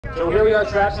So here we are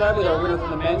trackside with our winner from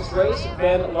the men's race,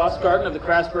 Ben Lustgarten of the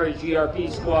Craftsbury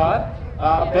GRP squad.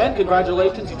 Ben,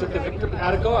 congratulations, you took the victory.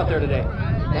 How'd it go out there today?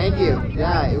 Thank you.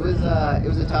 Yeah, it was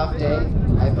a tough day.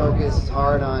 I focused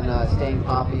hard on staying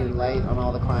poppy and light on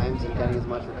all the climbs and getting as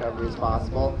much recovery as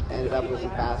possible. Ended up with some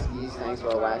fast skis thanks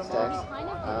to our wax techs,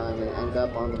 and ended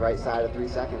up on the right side of 3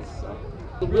 seconds. So.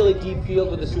 A really deep field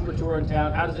with the Super Tour in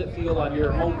town. How does it feel on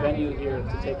your home venue here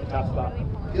to take the top spot?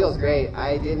 Feels great.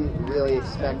 I didn't really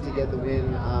expect to get the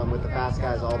win with the fast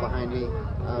guys all behind me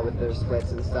with their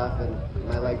splits and stuff, and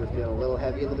my legs were feeling a little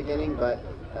heavy in the beginning, but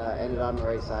ended on the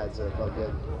right side, so it felt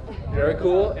good. Very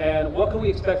cool. And what can we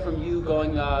expect from you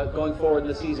going forward in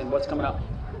the season? What's coming up?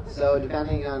 So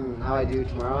depending on how I do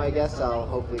tomorrow, I guess I'll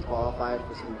hopefully qualify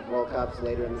for some World Cups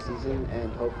later in the season,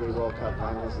 and hopefully World Cup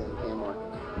finals in Canmore.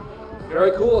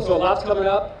 Very cool. So lots coming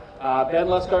up. Ben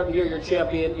Lustgarten here, your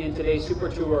champion in today's Super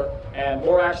Tour, and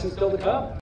more action still to come.